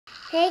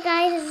Hey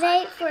guys, it's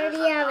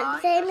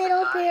 8:40. Same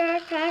middle pair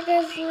of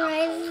crackers,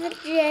 rice,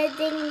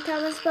 ding,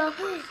 Thomas Bell,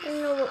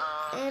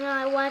 and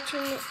I'm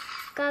watching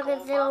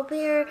Gaga's Little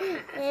Peter,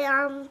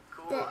 and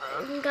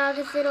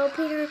Gaga's Little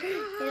Peter,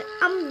 and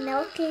I'm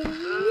milking.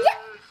 Yep.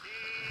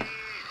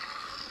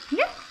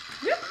 Yep.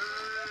 Yep.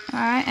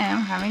 I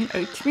am having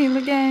oatmeal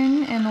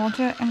again, and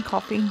water and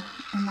coffee,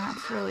 and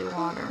that's really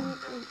water.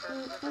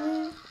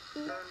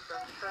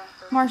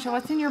 Marsha,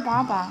 what's in your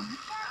baba?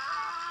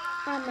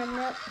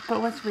 Milk. But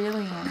what's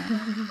really in it?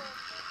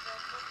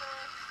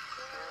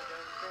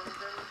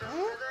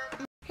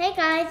 Hey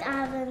guys, I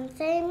have the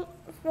same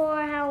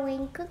for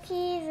Halloween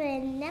cookies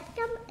and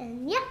napkin,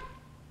 and yep.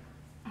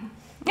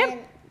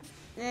 Yep.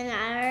 And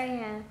I already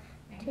have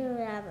two.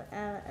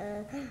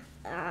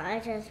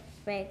 I just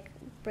break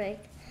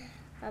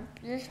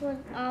this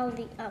one, all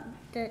the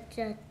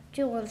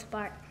jewels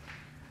part.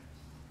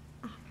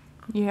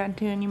 You had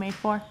 2 and you made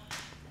 4?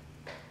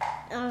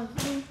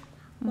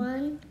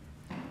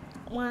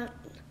 One,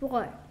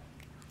 4.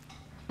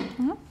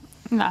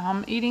 Now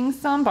I'm eating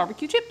some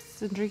barbecue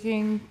chips and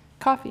drinking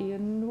coffee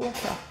and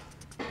water.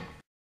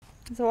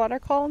 Is the water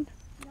cold?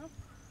 No.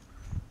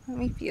 Let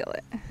me feel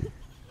it.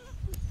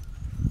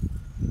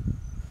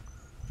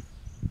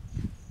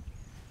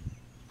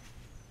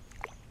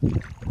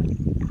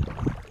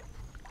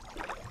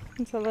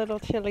 It's a little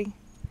chilly.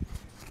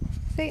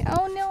 Say,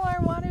 oh no, our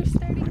water's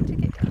starting to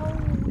get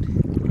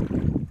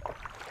cold.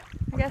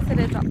 I guess it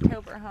is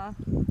October, huh?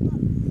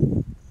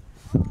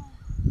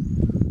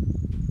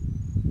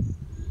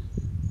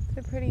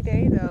 It's a pretty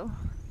day though.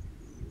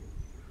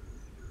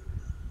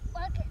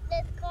 Look at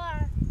this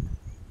car.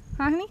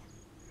 Huh, honey?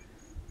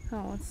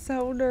 Oh, it's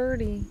so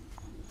dirty.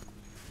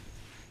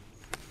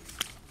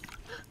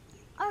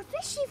 Our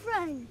fishy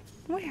friend.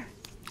 Where?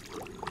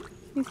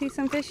 You see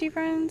some fishy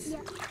friends?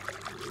 Yeah.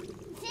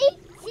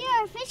 See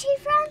our fishy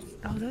friends?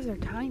 Oh, those are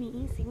tiny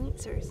easy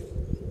weensers.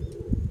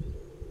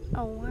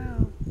 Oh,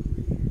 wow.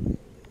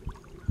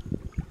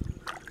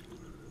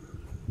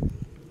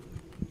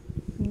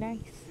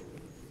 Nice.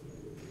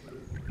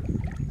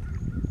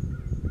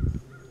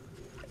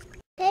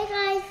 Hey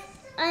guys,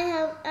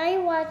 I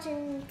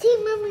watching Team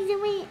Movies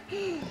and we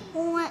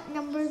what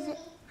number is it?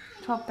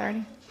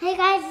 12:30. Hey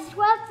guys, it's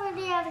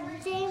 12:40. I have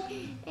the same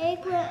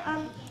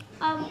eggplant,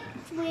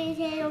 sweet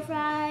potato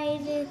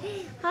fries, and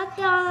hot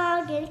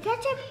dog, and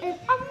ketchup, and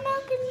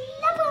milk,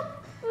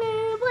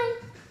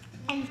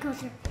 and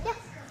kosher. Yeah.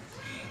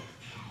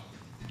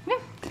 Yeah.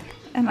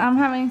 And I'm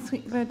having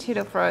sweet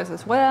potato fries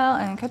as well,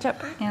 and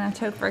ketchup, and a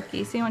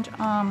tofurkey sandwich,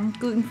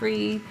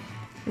 gluten-free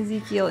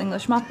Ezekiel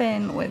English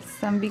muffin with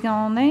some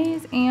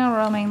bolognese and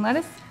romaine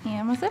lettuce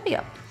and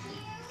mozilla.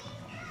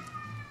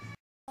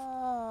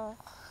 Oh,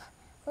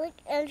 look,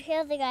 and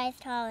here's the guy's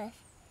Thomas.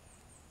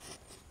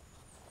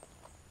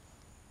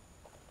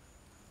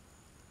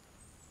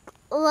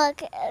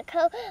 Look,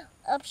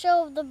 I'll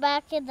show the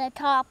back and the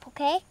top,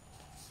 okay?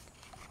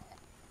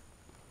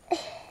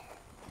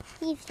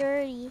 He's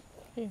dirty.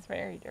 He's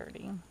very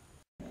dirty.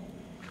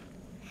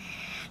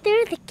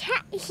 There's a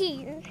cat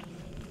here.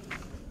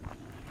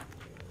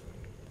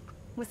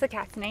 What's the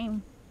cat's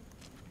name?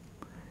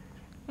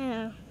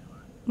 Yeah.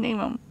 Name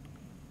him.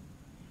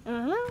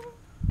 Uh-huh.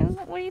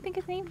 What do you think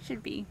his name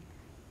should be?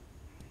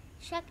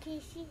 Chucky,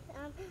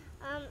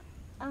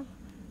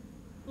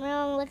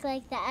 Merlin look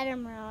like the other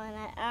Merlin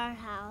at our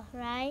house,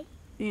 right?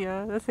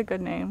 Yeah, that's a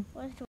good name.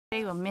 What's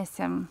They will miss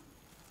him.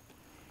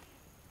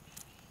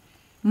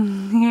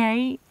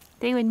 Right?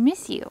 They would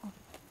miss you.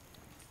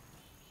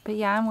 But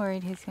yeah, I'm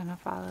worried he's gonna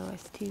follow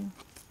us too.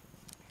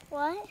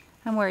 what?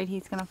 I'm worried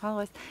he's gonna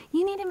follow us.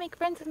 You need to make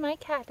friends with my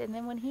cat, and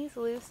then when he's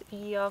loose,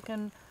 y'all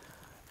can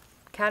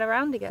cat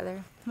around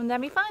together. Wouldn't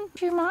that be fun?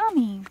 Where's your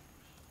mommy?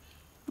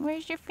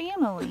 Where's your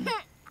family?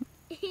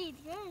 He's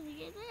trying to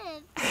get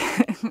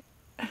in.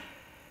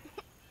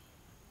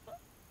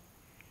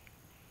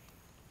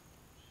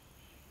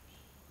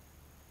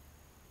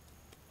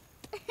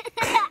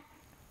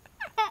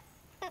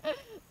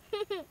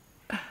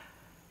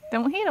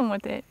 Don't hit him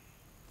with it.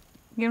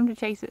 Get him to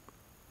chase it.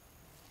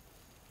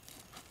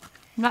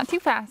 Not too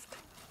fast.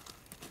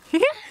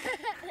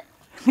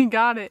 He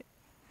got it.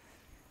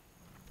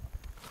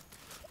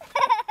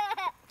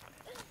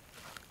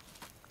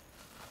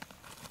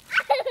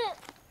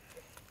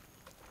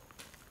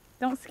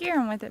 Don't scare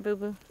him with it,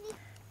 boo-boo.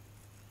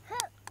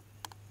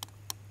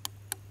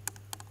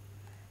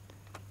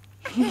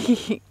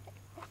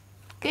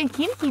 Good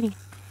kitty kitty.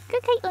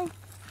 Good Caitlin.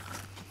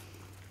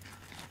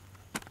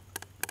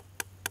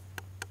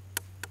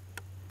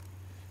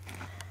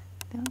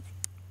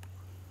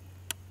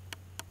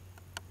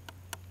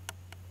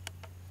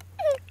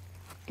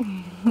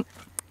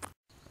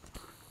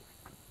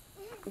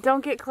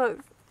 Don't get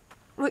close.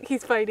 Look,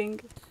 he's fighting.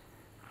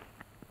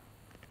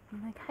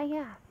 I'm like,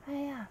 hiya,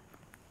 hiya.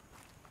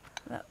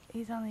 Look,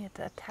 he's only at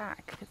the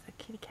attack because the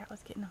kitty cat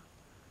was getting him.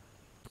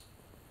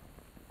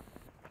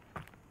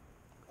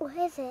 What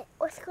is it?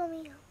 What's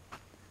going on?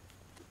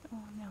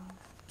 Oh no.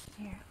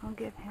 Here, I'll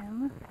give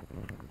him.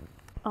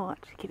 Oh,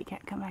 watch the kitty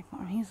cat come back for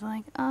him. He's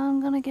like,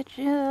 I'm gonna get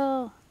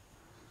you.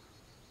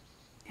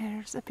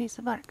 Here's a piece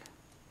of bark.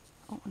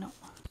 Oh no.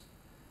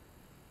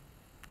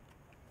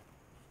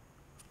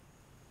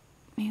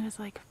 He was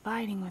like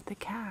fighting with the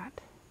cat.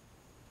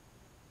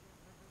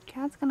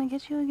 Cat's gonna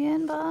get you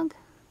again, Bug?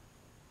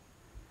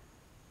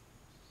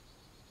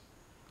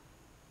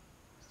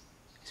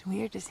 It's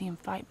weird to see him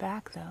fight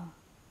back though.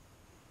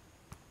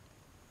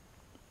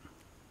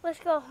 Let's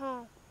go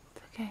home.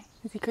 It's okay.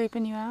 Is he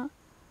creeping you out?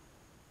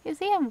 Does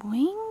he have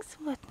wings?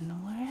 What in the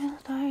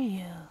world are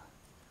you?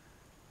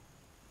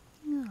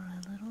 You're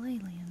a little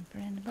alien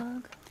friend,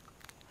 Bug.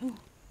 Ooh.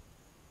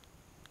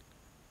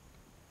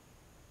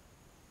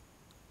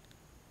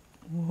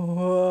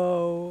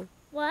 Whoa.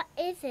 What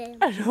is it?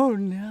 I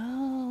don't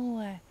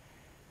know.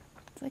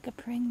 It's like a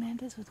praying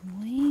mantis with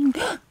wings.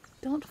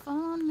 Don't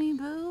fall on me,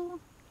 Boo.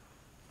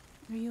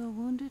 Are you a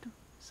wounded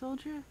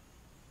soldier?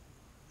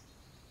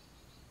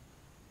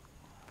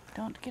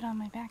 Don't get on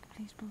my back,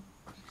 please, Boo.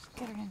 You're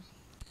scattering.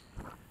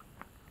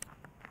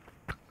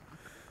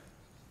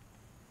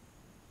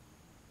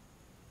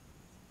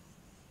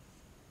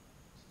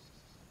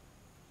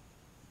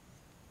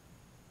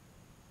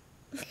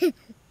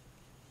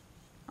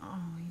 Oh,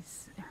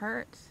 he's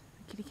hurt.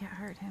 The kitty cat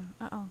hurt him.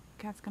 Uh-oh,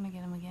 cat's gonna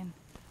get him again.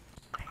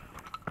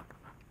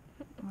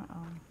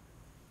 Uh-oh.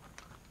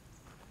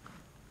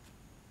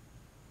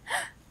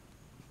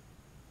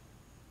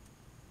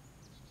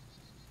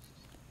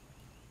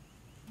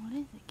 What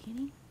is it,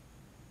 kitty?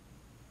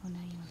 Oh, now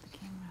you want the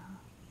camera, huh?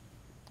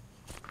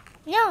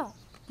 No.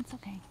 It's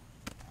okay.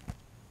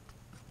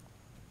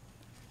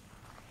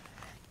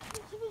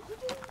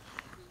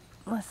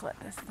 Let's let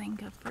this thing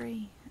go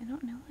free. I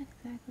don't know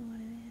exactly what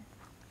it is.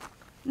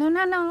 No,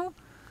 no, no.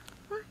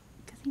 What?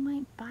 Because he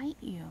might bite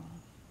you.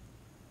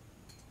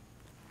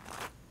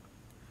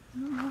 I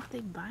don't know if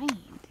they bite.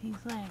 He's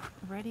like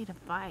ready to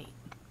fight.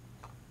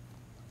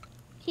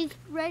 He's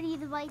ready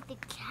to bite the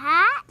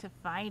cat? To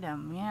fight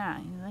him, yeah.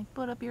 He's like,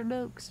 put up your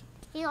dukes.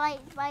 He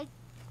like bites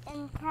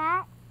the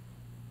cat?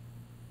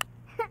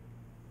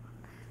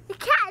 The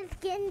cat is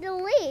getting to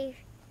leave.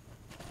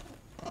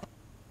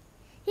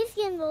 He's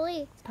getting to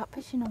leave. Stop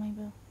pushing on me,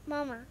 Boo.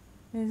 Mama,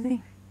 Is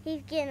he?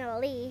 he's getting to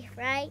leave,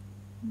 right?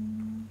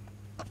 Mm.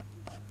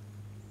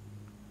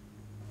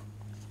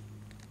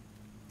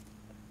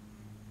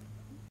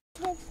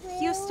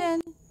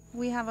 Houston,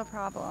 we have a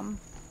problem.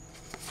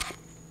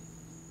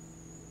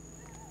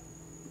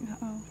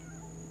 Uh-oh.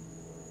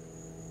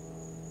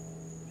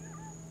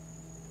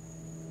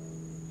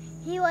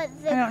 He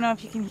wants I don't know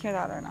if you can hear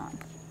that or not.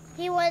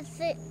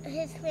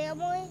 his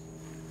family,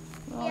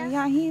 Well,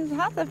 yeah, he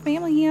has a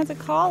family. He has a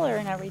collar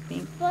and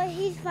everything. but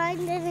he's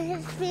finding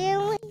his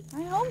family.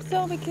 I hope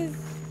so, because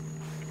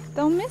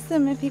they'll miss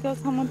him if he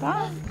goes home with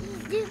us.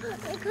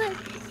 Because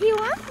he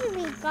wants to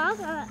meet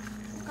Gaga.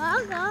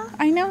 Gaga.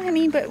 I know,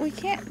 honey, but we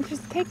can't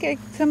just take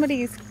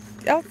somebody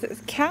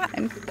else's cat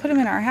and put him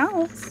in our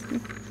house.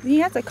 He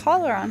has a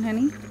collar on,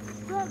 honey.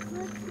 But he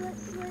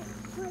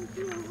will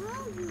do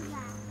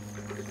that.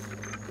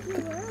 He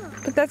will.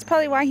 But that's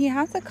probably why he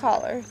has a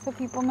collar, so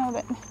people know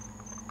that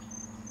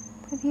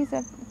he's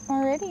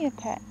already a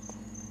pet.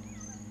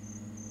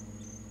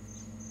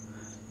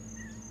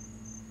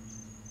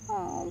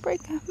 Oh,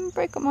 break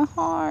up my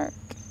heart.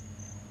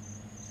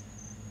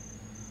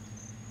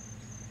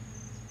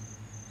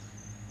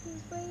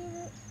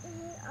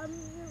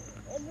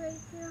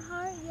 Break your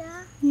heart,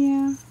 yeah?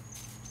 Yeah.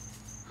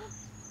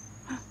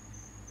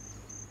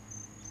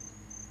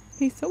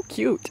 He's so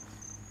cute.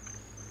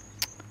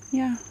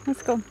 Yeah,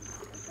 let's go.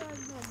 Let's go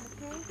home,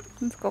 okay?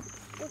 Let's go.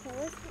 Okay,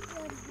 let's go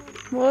home.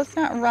 Well, let's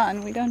not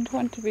run. We don't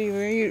want to be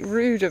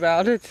rude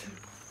about it.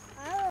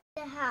 I like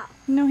the house.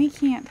 No, he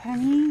can't,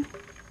 honey.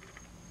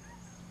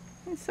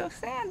 It's so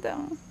sad,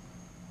 though.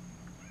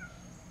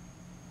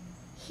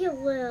 He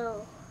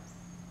will.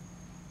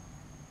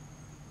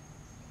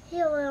 He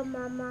will,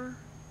 Mama.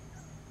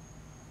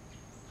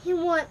 He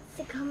wants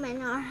to come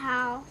in our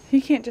house.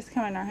 He can't just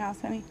come in our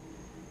house, honey.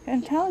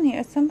 I'm telling you,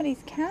 it's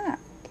somebody's cat.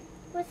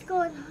 Let's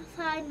go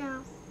inside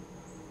now.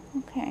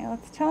 Okay,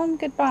 let's tell him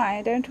goodbye.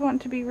 I don't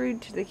want to be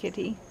rude to the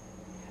kitty.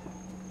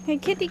 Hey,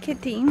 kitty.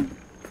 Kitty.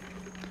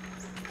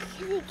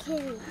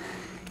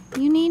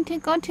 You need to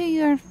go to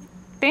your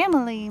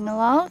family, my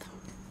love.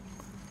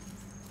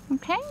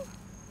 Okay?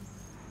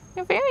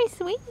 You're very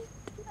sweet.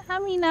 I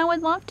mean, I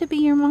would love to be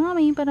your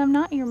mommy, but I'm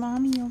not your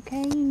mommy,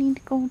 okay? You need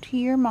to go to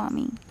your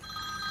mommy.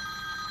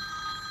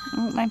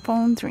 Oh, my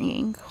phone's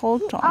ringing.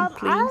 Hold on,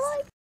 please.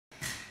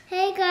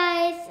 Hey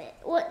guys,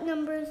 what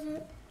number is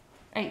it?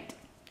 8.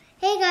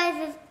 Hey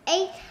guys, it's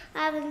 8.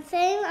 I've been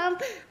saying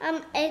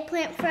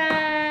eggplant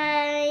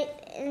fried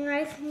and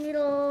rice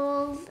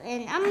noodles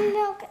and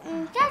milk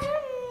and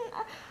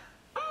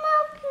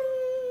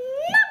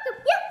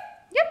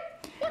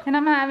Yep. And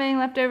I'm having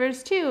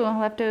leftovers too.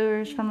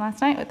 Leftovers from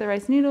last night with the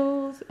rice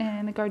noodles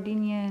and the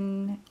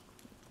gardenian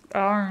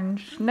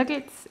orange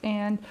nuggets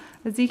and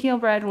Ezekiel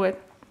bread with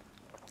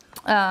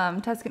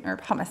Tuscan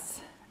herb hummus.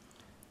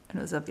 And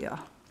it was up, yeah.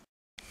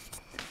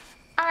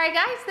 Alright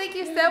guys, thank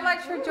you so much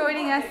for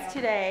joining us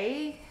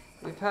today.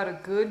 We've had a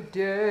good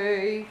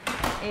day.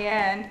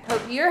 And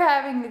hope you're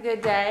having a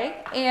good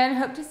day. And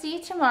hope to see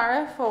you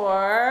tomorrow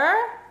for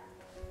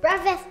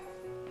breakfast.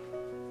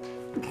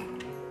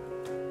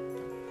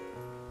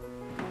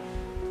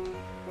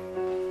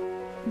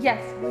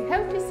 Yes, we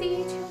hope to see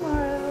you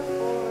tomorrow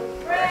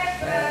for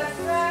breakfast,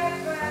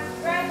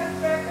 breakfast,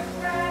 breakfast, breakfast,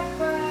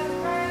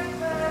 breakfast,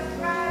 breakfast,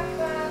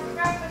 breakfast,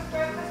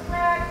 breakfast,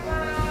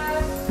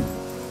 breakfast,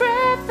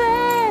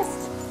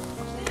 breakfast,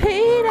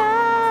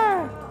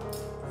 Peter.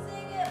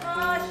 Sing it,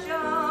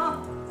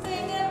 Marshall.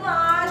 Sing it,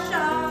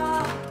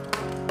 Marshall.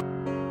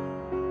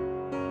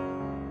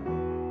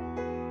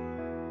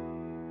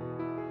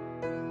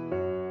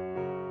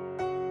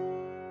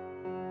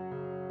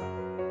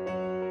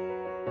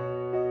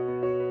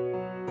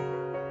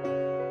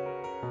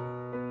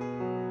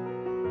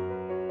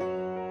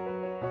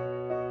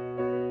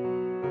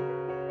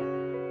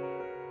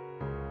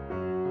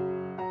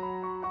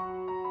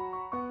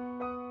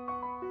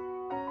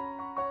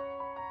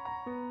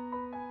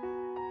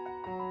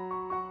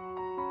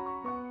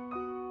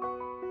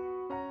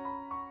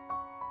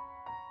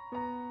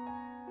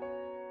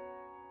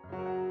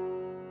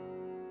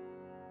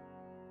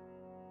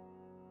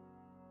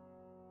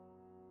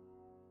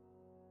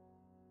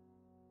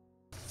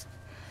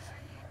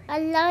 I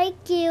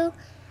like you.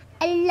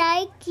 I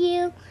like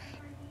you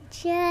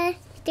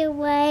just the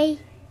way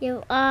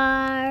you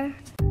are.